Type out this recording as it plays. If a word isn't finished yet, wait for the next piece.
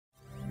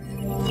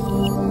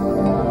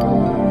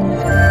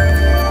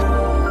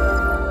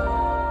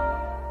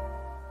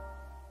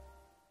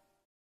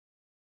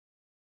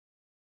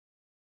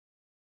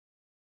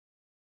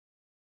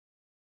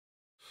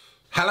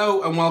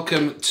Hello and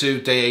welcome to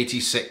day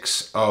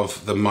 86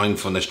 of the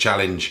Mindfulness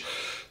Challenge.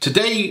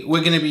 Today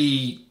we're going to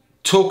be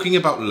talking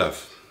about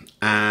love,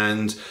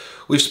 and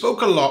we've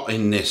spoke a lot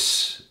in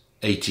this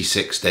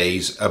 86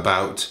 days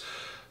about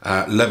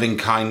loving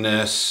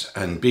kindness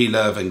and be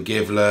love and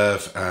give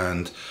love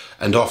and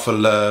offer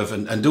love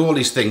and do all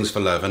these things for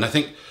love. And I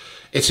think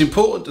it's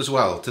important as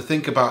well to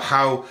think about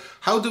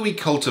how do we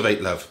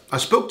cultivate love. I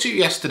spoke to you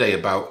yesterday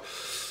about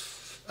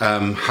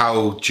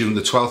how June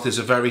the 12th is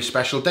a very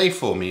special day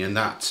for me, and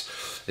that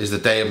is the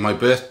day of my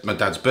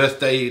dad's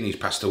birthday, and he's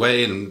passed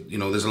away, and you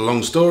know there's a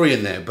long story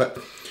in there, but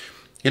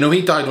you know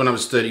he died when I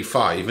was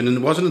 35, and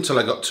it wasn't until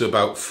I got to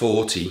about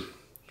 40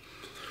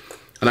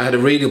 and I had a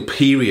real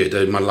period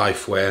in my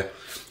life where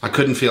I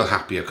couldn't feel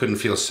happy, I couldn't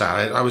feel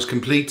sad, I was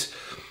complete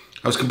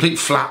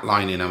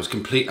flatlining, I was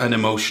complete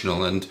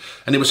unemotional, and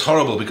it was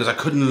horrible because I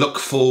couldn't look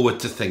forward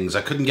to things,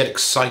 I couldn't get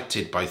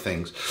excited by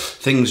things.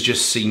 Things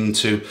just seemed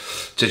to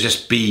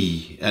just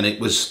be, and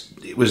it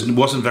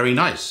wasn't very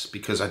nice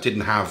because I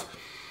didn't have,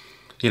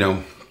 you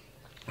know,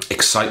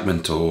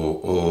 excitement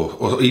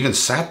or even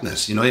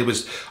sadness. You know,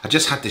 I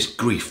just had this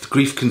grief.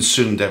 Grief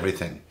consumed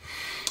everything,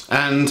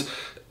 and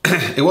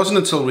it wasn't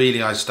until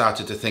really I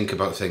started to think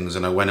about things,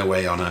 and I went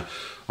away on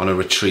a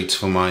retreat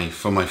for my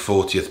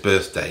 40th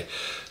birthday,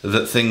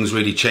 that things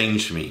really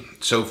changed for me.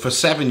 So for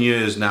 7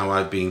 years now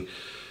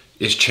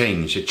it's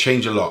changed. It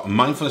changed a lot.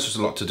 Mindfulness was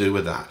a lot to do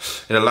with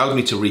that. It allowed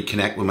me to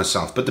reconnect with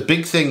myself. But the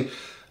big thing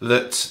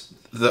that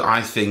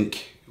I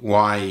think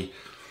why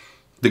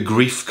the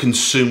grief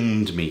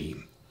consumed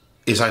me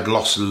is I'd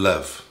lost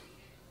love.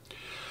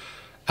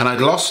 And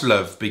I'd lost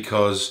love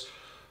because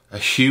a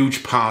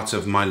huge part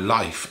of my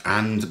life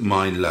and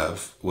my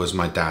love was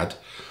my dad.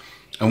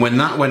 And when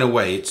that went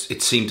away,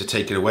 it seemed to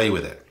take it away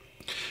with it.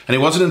 And it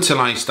wasn't until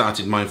I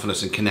started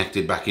mindfulness and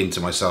connected back into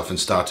myself and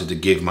started to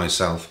give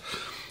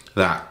myself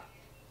that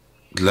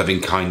loving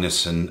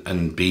kindness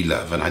and be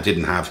love. And I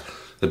didn't have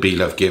the be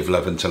love, give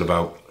love until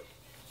about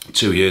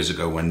 2 years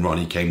ago when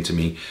Ronnie came to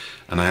me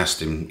and I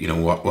asked him, you know,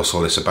 what's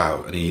all this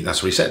about? And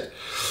that's what he said.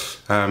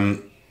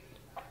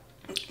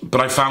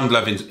 But I found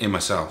love in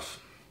myself.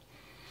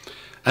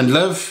 And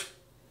love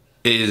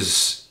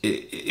is,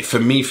 for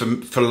me,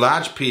 for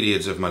large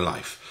periods of my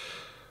life,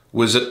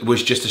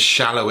 was just a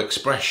shallow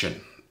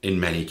expression in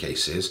many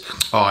cases.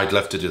 Oh, I'd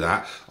love to do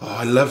that. Oh,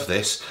 I love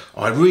this.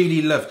 Oh, I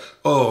really love,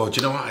 oh, do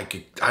you know what?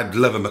 I'd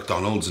love a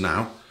McDonald's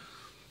now.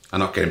 I'm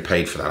not getting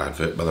paid for that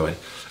advert, by the way.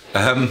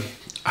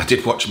 I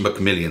did watch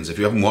McMillions. If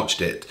you haven't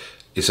watched it,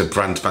 it's a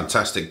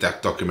fantastic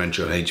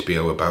documentary on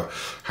HBO about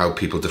how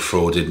people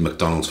defrauded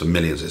McDonald's for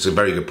millions. It's a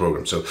very good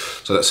program. So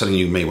that's something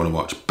you may want to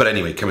watch. But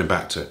anyway, coming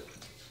back to it.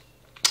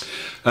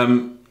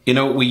 You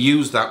know, we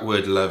use that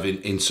word love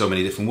in so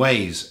many different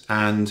ways.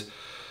 And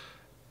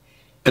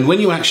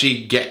when you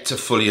actually get to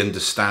fully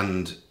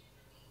understand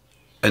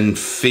and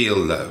feel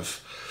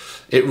love,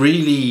 it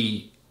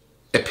really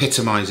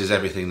epitomizes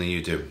everything that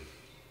you do.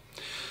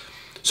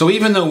 So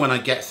even though when I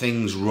get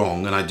things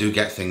wrong, and I do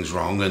get things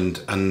wrong,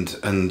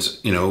 and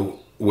you know,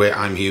 where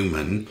I'm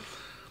human,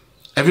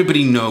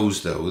 everybody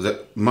knows though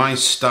that my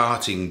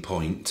starting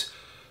point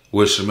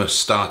was from a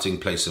starting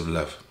place of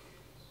love.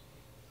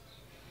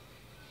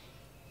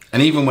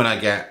 And even when I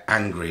get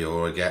angry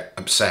or I get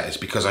upset, it's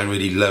because I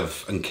really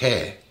love and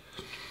care.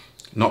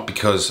 Not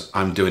because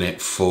I'm doing it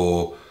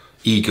for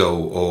ego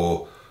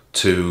or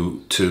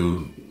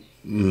to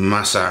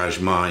massage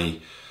my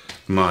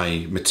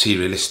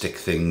materialistic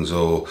things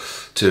or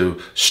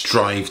to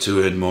strive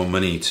to earn more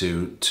money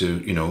to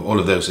you know, all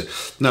of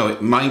those. No,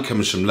 mine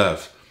comes from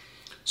love.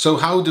 So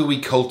how do we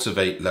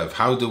cultivate love?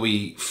 How do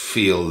we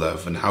feel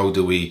love? And how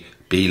do we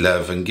be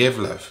love and give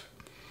love?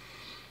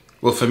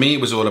 Well, for me, it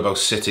was all about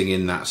sitting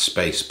in that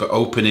space, but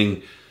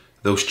opening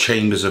those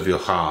chambers of your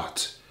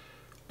heart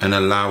and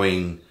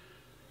allowing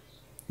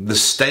the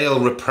stale,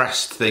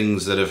 repressed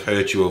things that have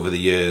hurt you over the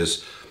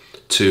years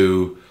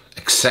to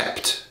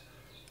accept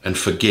and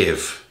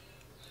forgive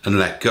and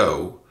let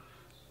go,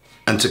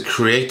 and to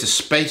create a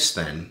space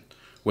then,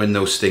 when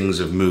those things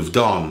have moved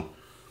on,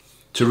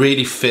 to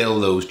really fill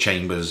those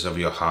chambers of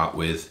your heart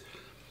with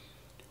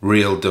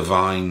real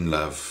divine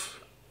love.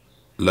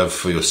 Love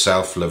for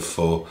yourself, love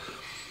for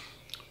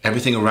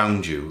everything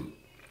around you,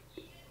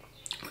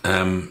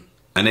 and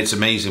it's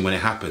amazing when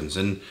it happens,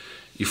 and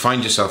you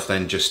find yourself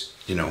then just,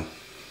 you know,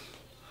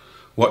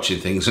 watching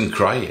things and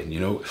crying. You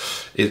know,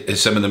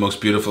 it's some of the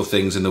most beautiful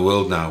things in the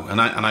world now,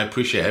 and I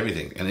appreciate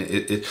everything. And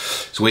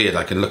it's weird.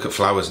 I can look at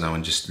flowers now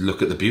and just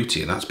look at the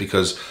beauty, and that's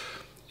because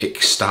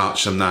it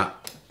starts from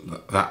that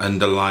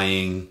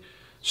underlying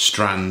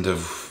strand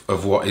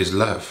of what is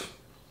love,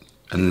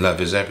 and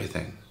love is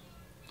everything.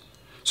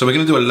 So we're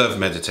going to do a love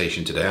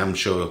meditation today. I'm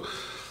sure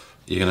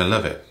you're going to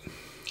love it,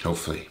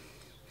 hopefully.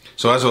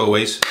 So as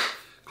always,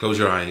 close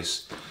your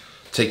eyes,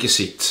 take your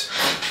seat,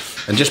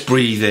 and just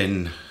breathe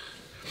in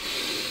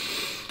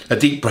a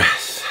deep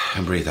breath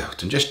and breathe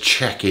out, and just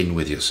check in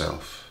with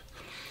yourself.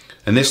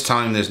 And this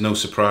time there's no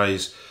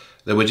surprise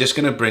that we're just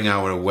going to bring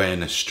our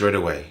awareness straight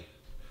away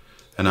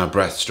and our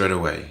breath straight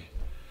away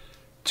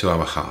to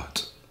our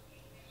heart.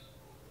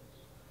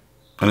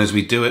 And as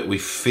we do it, we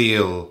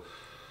feel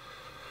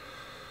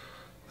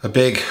a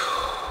big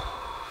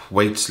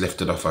weight's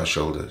lifted off our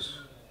shoulders.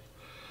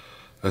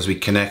 As we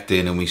connect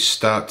in and we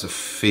start to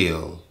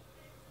feel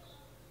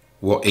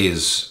what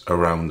is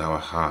around our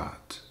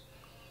heart.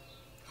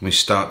 And we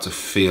start to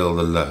feel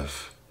the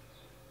love.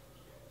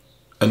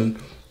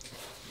 And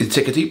you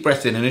take a deep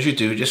breath in, and as you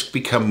do, just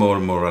become more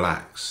and more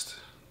relaxed.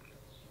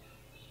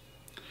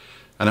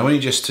 And I want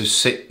you just to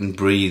sit and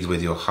breathe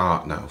with your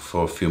heart now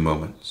for a few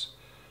moments.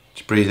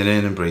 Just breathing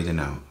in and breathing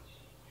out.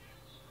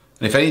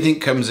 And if anything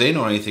comes in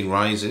or anything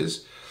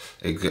rises,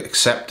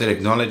 accept it,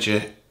 acknowledge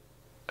it,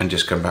 and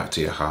just come back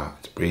to your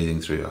heart,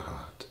 breathing through your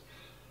heart.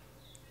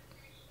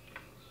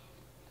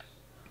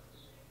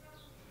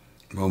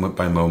 Moment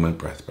by moment,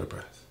 breath by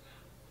breath.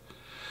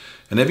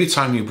 And every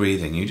time you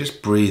breathe in, you're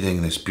just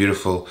breathing this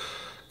beautiful,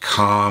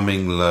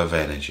 calming love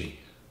energy.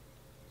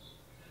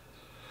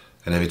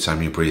 And every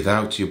time you breathe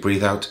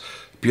out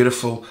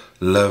beautiful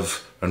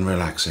love and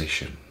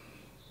relaxation.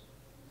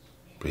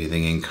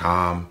 Breathing in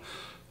calm,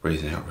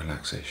 breathing out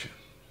relaxation.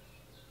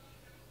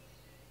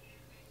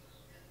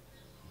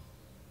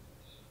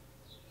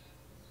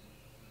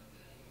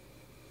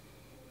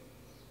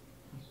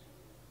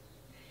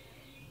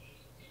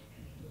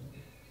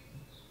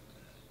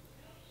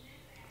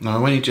 Now I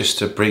want you just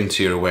to bring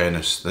to your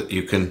awareness that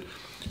you can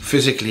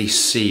physically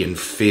see and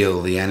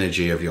feel the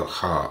energy of your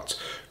heart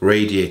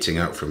radiating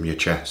out from your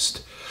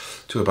chest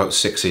to about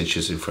 6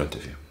 inches in front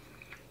of you.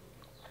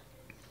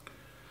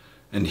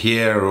 And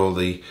here are all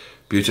the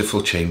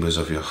beautiful chambers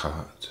of your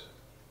heart.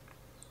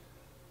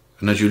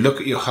 And as you look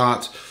at your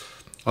heart,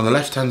 on the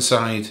left hand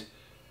side,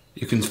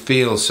 you can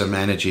feel some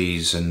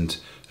energies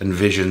and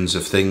visions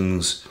of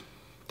things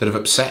that have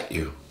upset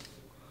you,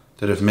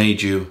 that have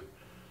made you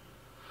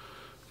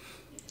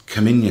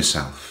come in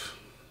yourself,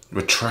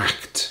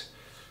 retract,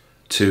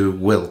 to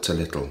wilt a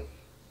little.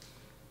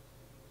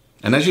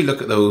 And as you look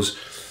at those,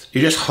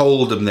 you just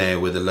hold them there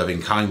with a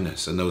loving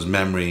kindness and those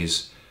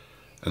memories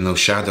and those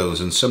shadows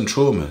and some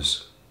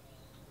traumas.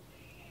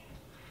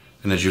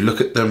 And as you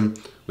look at them,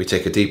 we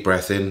take a deep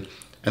breath in,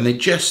 and they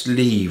just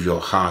leave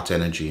your heart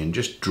energy and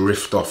just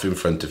drift off in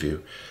front of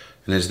you.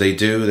 And as they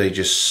do, they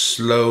just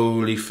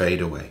slowly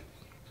fade away.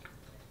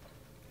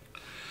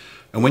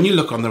 And when you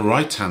look on the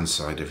right hand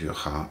side of your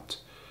heart,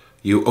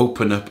 you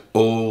open up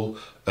all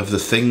of the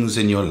things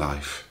in your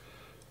life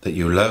that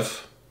you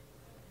love,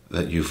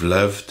 that you've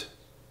loved,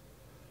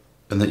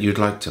 and that you'd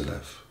like to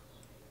love.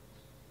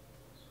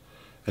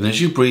 And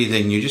as you breathe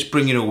in, you just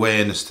bring your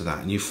awareness to that,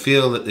 and you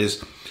feel that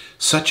there's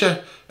such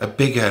a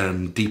bigger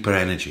and deeper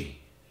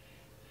energy.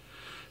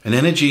 An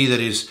energy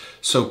that is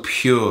so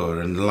pure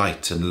and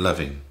light and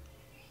loving.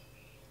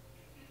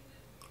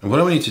 And what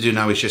I want you to do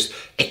now is just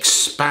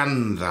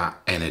expand that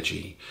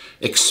energy,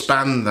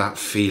 expand that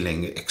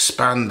feeling,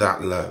 expand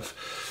that love.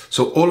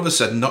 So all of a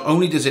sudden, not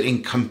only does it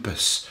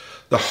encompass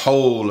the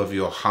whole of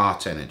your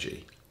heart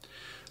energy,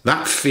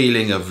 that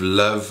feeling of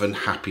love and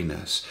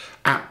happiness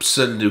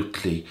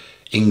absolutely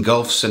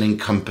engulfs and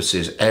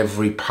encompasses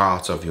every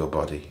part of your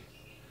body.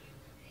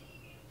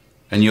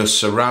 And you're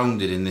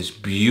surrounded in this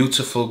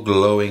beautiful,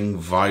 glowing,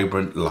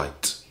 vibrant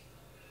light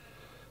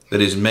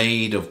that is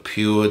made of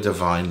pure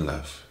divine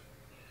love.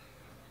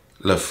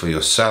 Love for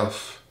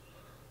yourself,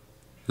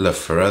 love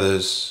for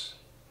others,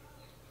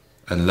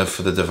 and love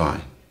for the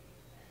divine.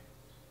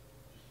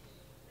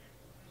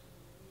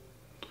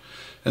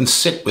 And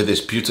sit with this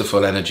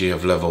beautiful energy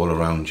of love all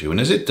around you. And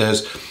as it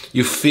does,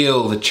 you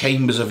feel the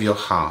chambers of your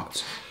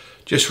heart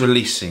just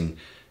releasing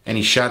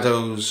any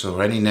shadows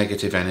or any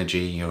negative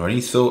energy or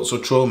any thoughts or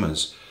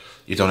traumas.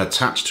 You don't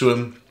attach to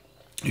them.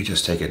 You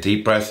just take a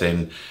deep breath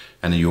in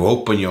and you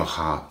open your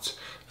heart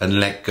and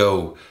let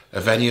go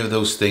of any of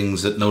those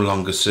things that no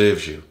longer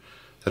serves you,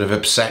 that have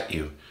upset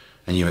you,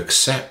 and you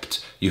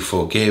accept, you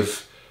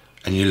forgive,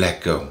 and you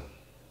let go.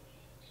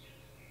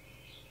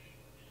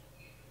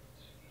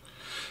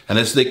 And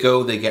as they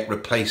go, they get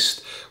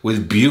replaced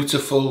with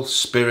beautiful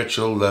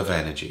spiritual love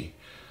energy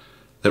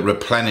that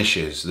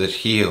replenishes, that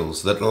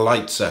heals, that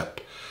lights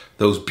up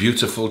those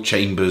beautiful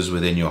chambers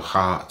within your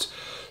heart,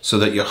 so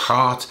that your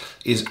heart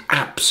is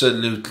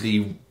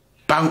absolutely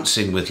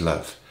bouncing with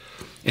love.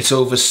 It's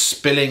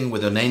overspilling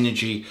with an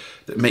energy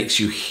that makes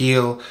you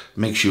heal,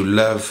 makes you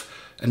love,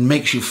 and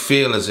makes you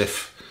feel as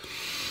if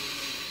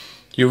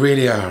you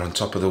really are on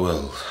top of the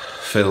world,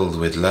 filled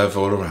with love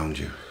all around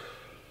you.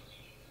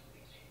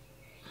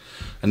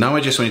 And now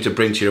I just want you to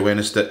bring to your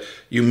awareness that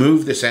you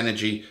move this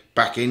energy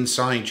back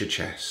inside your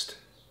chest,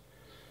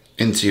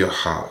 into your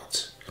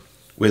heart,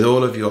 with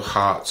all of your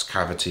heart's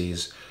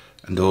cavities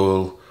and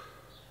all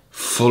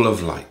full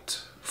of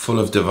light, full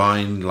of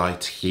divine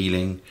light,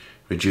 healing,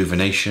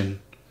 rejuvenation,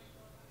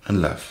 and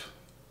love.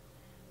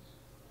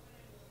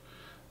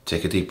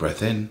 Take a deep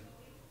breath in.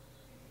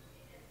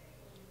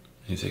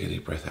 You take a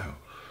deep breath out.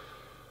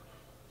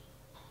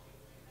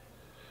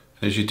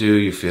 As you do,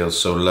 you feel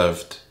so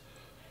loved.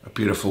 A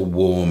beautiful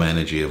warm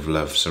energy of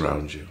love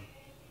surrounds you.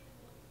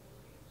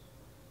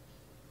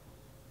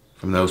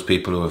 From those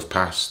people who have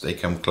passed, they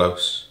come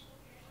close.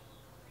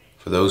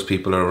 For those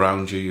people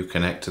around you, you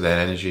connect to their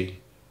energy.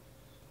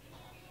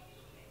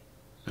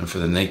 And for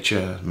the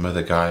nature,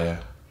 Mother Gaia,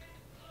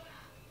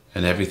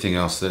 and everything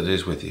else that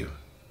is with you,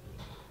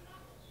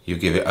 you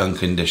give it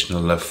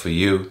unconditional love for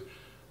you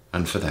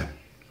and for them.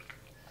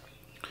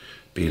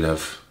 Be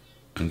love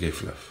and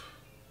give love.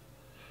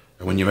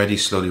 And when you're ready,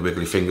 slowly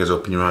wiggle your fingers,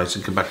 open your eyes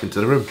and come back into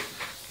the room.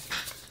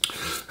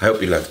 I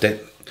hope you loved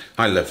it.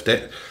 I loved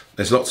it.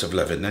 There's lots of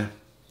love in there.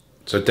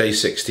 So day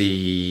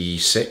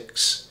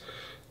 66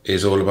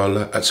 is all about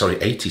love. Sorry,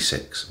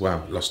 86.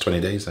 Wow, lost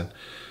 20 days then.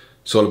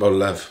 It's all about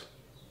love.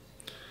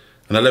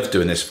 And I love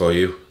doing this for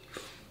you.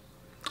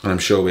 And I'm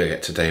sure we'll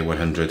get to day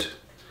 100.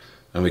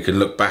 And we can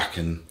look back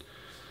and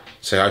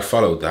say, I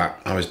followed that.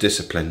 I was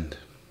disciplined.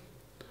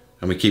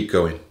 And we keep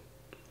going.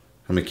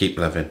 And we keep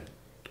loving.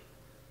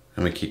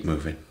 And we keep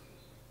moving.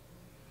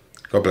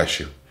 God bless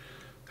you.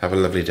 Have a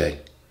lovely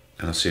day.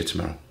 And I'll see you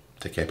tomorrow.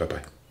 Take care.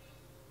 Bye-bye.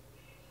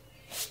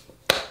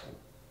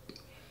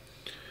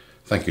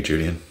 Thank you,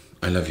 Julian.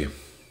 I love you.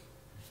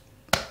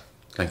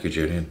 Thank you,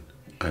 Julian.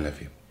 I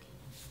love you.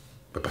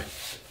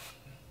 Bye-bye.